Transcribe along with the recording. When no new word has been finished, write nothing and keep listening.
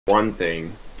One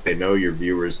thing, they know your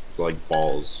viewers like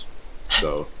balls,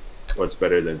 so what's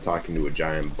better than talking to a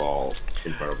giant ball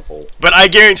in front of a hole? But I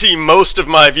guarantee most of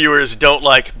my viewers don't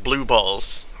like blue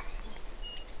balls.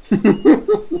 There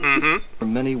are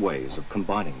many ways of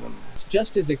combining them. It's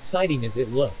just as exciting as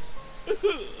it looks.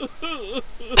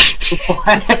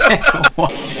 What?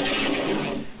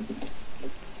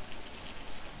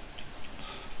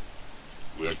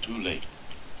 We're too late.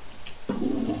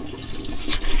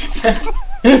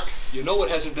 You know it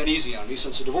hasn't been easy on me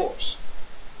since the divorce.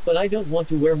 But I don't want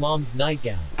to wear mom's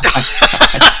nightgown.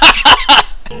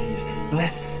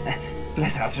 Bless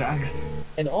our drugs.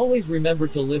 And always remember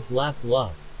to live, laugh,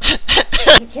 love.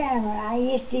 The camera I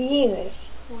used to use.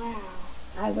 Wow.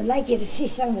 I would like you to see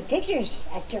some of the pictures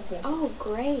I took with it. Oh,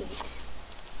 great.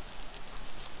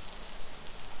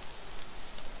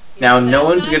 Now, no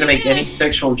one's gonna make any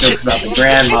sexual jokes about the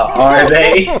grandma, are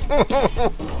they?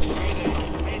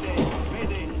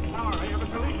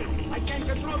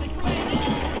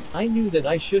 I knew that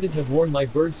I shouldn't have worn my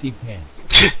birdseed pants.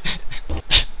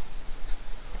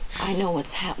 I know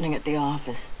what's happening at the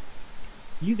office.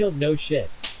 You don't know shit.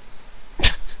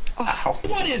 Oh.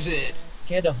 What is it?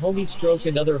 Can't a homie stroke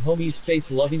another homie's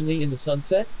face lovingly in the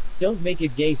sunset? Don't make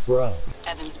it gay, bro.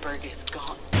 Evansburg is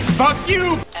gone. Fuck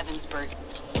you! Evansburg.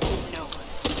 No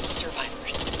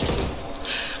survivors.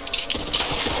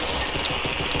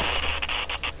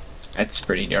 That's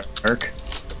pretty dark.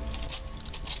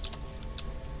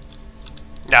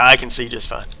 Nah, I can see just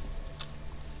fine.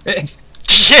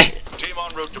 Team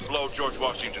en route to blow George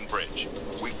Washington Bridge.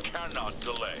 We cannot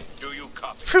delay. Do you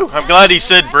copy? Phew, I'm glad he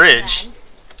said bridge.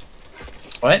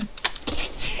 What?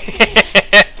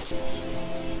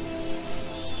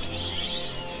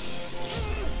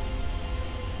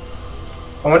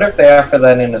 I wonder if they offer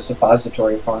that in a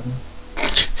suppository form.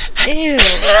 Ew.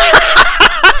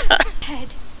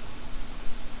 Head.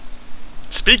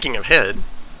 Speaking of head.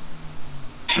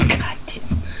 God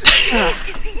damn.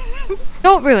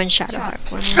 Don't ruin Shadowheart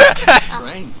for me.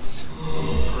 Brains.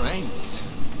 Brains.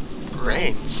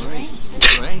 Brains.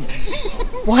 Brains.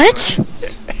 What?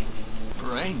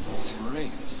 Brains.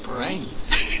 Brains.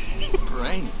 Brains.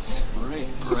 Brains.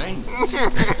 Brains.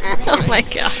 Oh my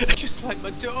god. Just like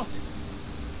my daughter.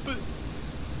 But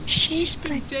she's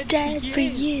been dead for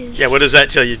years. Yeah, what does that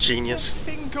tell you, genius?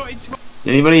 thing got into.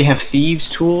 Did anybody have thieves'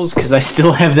 tools? Because I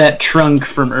still have that trunk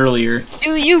from earlier.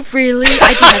 Do you really?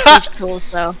 I do have thieves' tools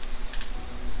though.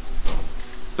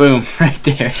 Boom, right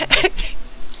there.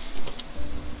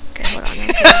 Okay, hold on.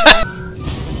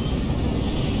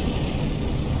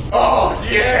 Oh,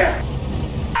 yeah!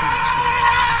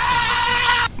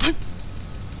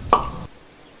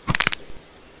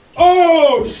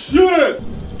 Oh, shit!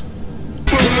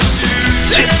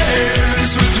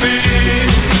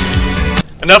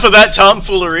 Enough of that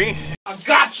tomfoolery. I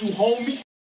got you, homie!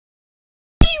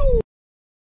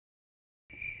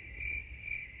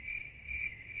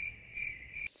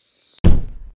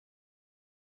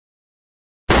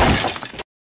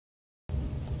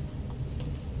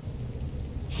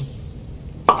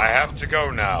 I have to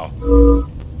go now.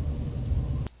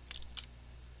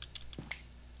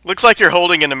 Looks like you're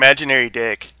holding an imaginary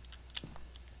dick.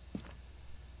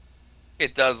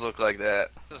 It does look like that.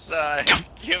 The sign.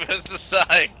 Give us the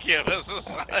sign. Give us the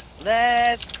sign.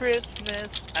 Last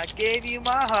Christmas, I gave you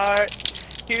my heart.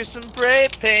 Here's some spray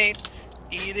paint.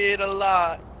 Eat it a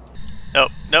lot.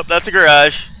 Nope, nope, that's a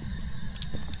garage.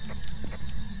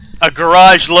 A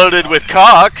garage loaded with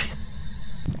cock.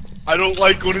 I don't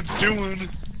like what it's doing.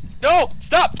 No!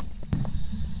 Stop!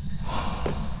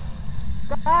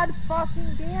 God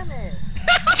fucking damn it!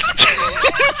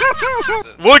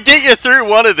 We'll get you through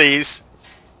one of these.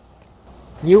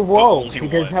 You won't,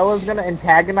 because Hella's gonna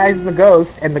antagonize the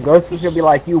ghost, and the ghost is gonna be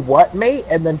like, "You what, mate?"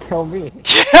 and then kill me.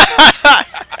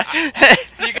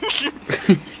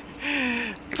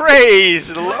 Praise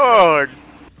the Lord!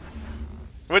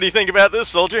 What do you think about this,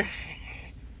 soldier?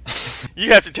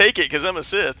 You have to take it, because I'm a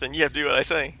Sith, and you have to do what I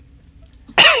say.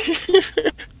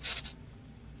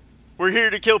 We're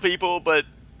here to kill people, but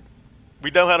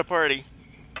we know how to party.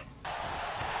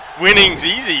 Winning's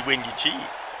easy when you cheat.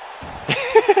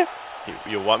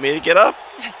 You want me to get up?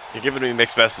 You're giving me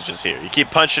mixed messages here. You keep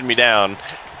punching me down,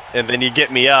 and then you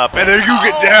get me up, and then you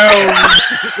get down!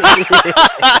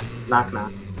 Knock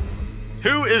knock.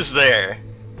 Who is there?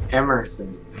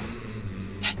 Emerson.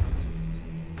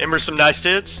 Emerson nice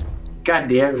tits? God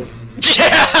damn it.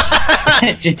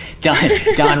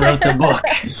 Don wrote the book.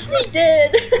 He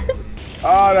did.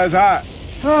 Oh, that's hot.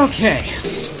 Okay.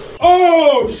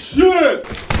 Oh, shit!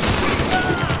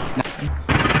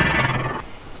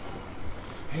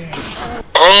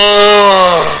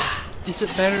 Is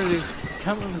it better to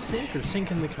Come in the sink or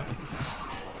sink in the cup?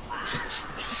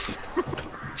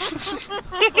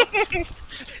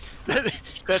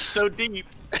 That's so deep.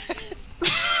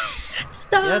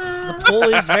 Stop. Yes, the pool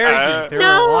is very deep. There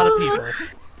are a lot of people.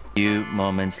 Few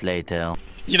moments later.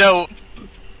 You know,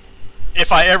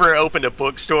 if I ever opened a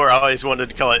bookstore, I always wanted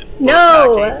to call it.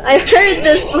 No, I've heard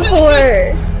this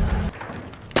before.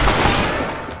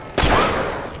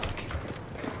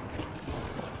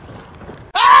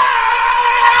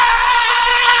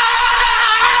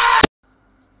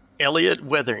 Elliot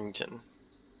Weatherington.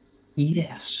 Eat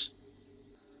ass.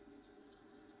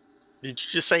 Did you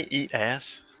just say eat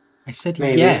ass? I said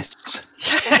Maybe. yes.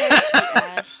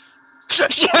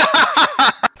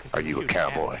 Are you a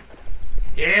cowboy?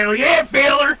 Hell yeah,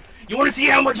 feller! You want to see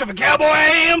how much of a cowboy I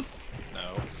am?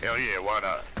 No. Hell yeah, why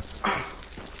not?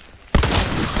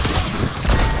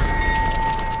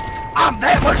 I'm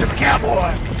that much of a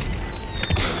cowboy!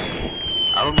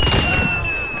 I'm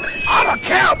a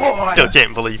cowboy! Still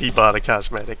can't believe he bought a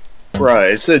cosmetic.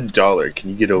 Bruh, it's $1. Can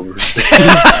you get over it?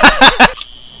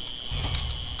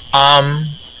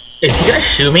 Is he gonna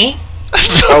shoot me?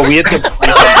 Oh, we have to.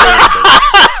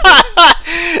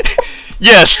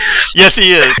 Yes, yes,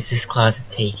 he is. Is this closet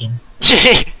taken?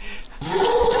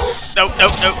 Nope,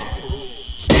 nope, nope.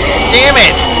 Damn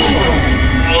it!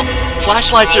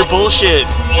 Flashlights are bullshit.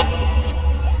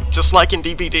 Just like in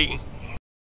DVD.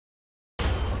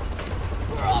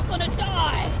 We're all gonna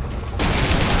die.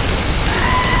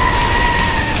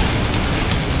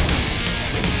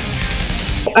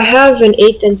 I have an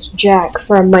 1/8" jack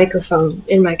for a microphone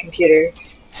in my computer,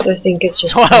 so I think it's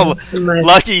just Wow, from my...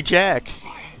 lucky Jack.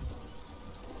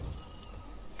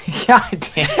 God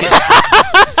damn it.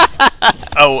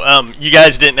 Oh, you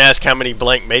guys didn't ask how many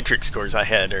blank matrix scores I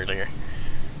had earlier.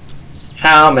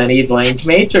 How many blank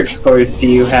matrix cores do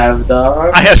you have,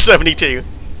 dog? I have 72.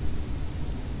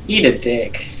 Eat a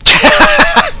dick.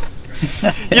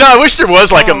 You know, I wish there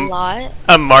was like lot.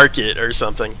 a market or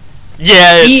something.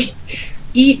 Yeah, it's...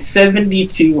 Eat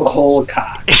 72 whole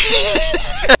cocks.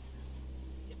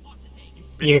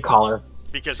 You call her.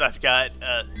 Because I've got,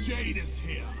 Jade is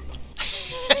here.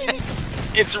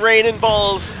 It's raining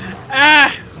balls.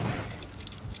 Ah!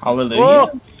 Hallelujah.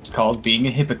 Whoa. It's called being a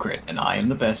hypocrite, and I am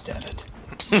the best at it.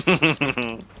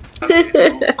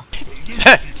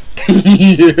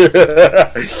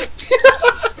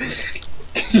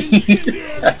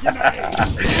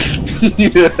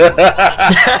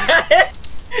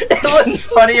 It looks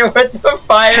funnier with the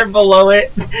fire below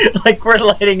it, like we're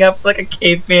lighting up like a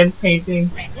caveman's painting.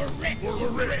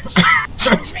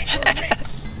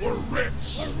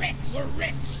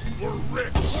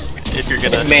 If you're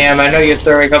gonna... Ma'am, I know you're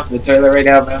throwing up in the toilet right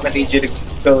now, but I'm gonna need you to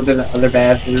go to the other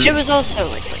bathroom. It was also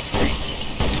like nice.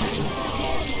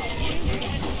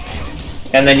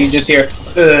 And then you just hear,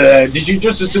 did you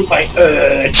just assume my,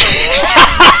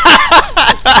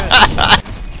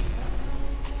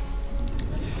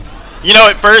 You know,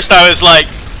 at first I was like,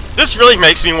 this really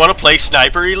makes me want to play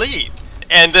Sniper Elite.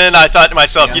 And then I thought to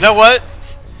myself, you know what?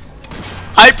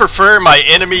 I prefer my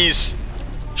enemies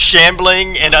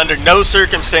shambling, and under no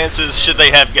circumstances should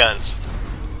they have guns.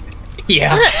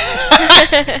 Yeah.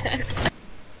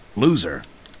 Loser.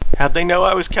 How'd they know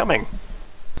I was coming?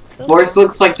 Boris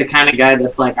looks like the kind of guy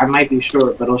that's like, I might be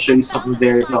short, but I'll show you something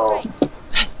very tall.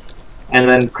 And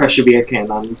then crush a beer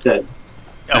can on his head.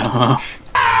 Oh.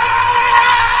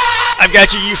 I've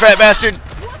got you, you fat bastard!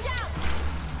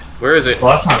 Where is it?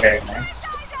 Well, that's not very nice.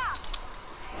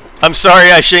 I'm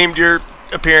sorry I shamed your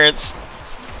appearance,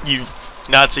 you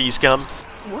Nazi scum.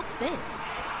 What's this?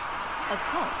 A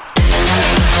cup.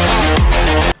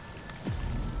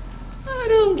 I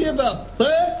don't give a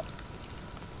fuck.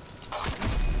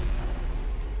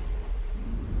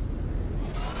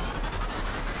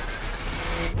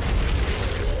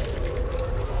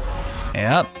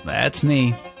 Yep, that's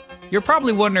me. You're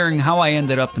probably wondering how I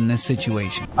ended up in this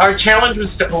situation. Our challenge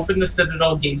was to open the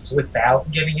Citadel gates without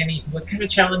getting any. What kind of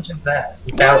challenge is that?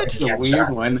 Without That's any a weird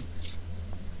shots. one.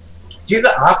 Do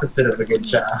the opposite of a good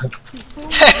job.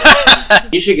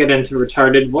 You should get into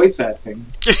retarded voice acting.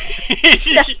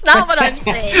 That's not what I'm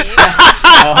saying.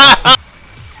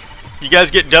 You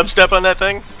guys get dubstep on that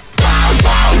thing?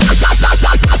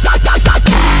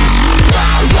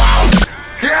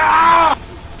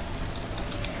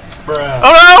 Bruh.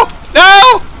 Oh no!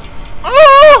 No!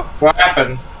 Oh! What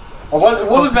happened? What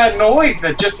was that noise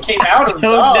that just came out of the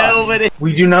dog?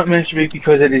 We do not masturbate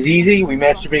because it is easy, we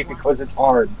masturbate because it's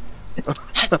hard.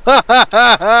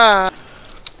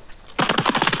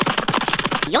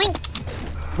 Yoink!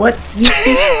 What? You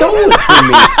stole it from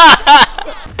me!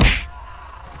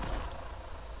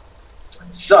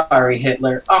 Sorry,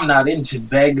 Hitler. I'm not into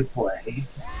beg play.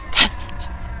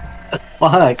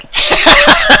 Fuck.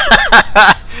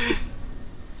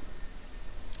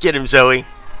 Get him, Zoe.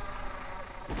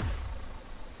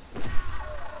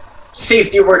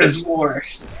 Safety word is war.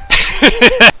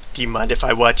 Do you mind if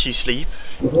I watch you sleep?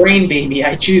 Brain baby,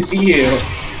 I choose you.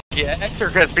 Yeah, X or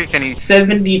speak any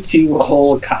 72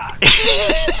 whole cock.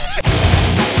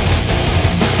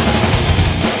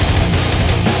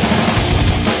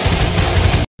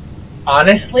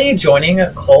 Honestly, joining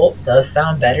a cult does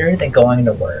sound better than going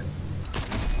to work.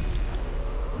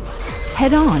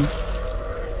 Head on.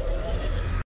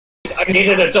 I need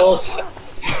an adult.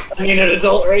 I need an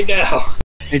adult right now.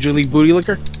 Major League Booty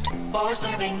Licker?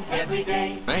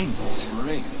 Brains,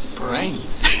 brains,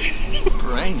 brains,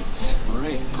 brains,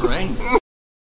 brains.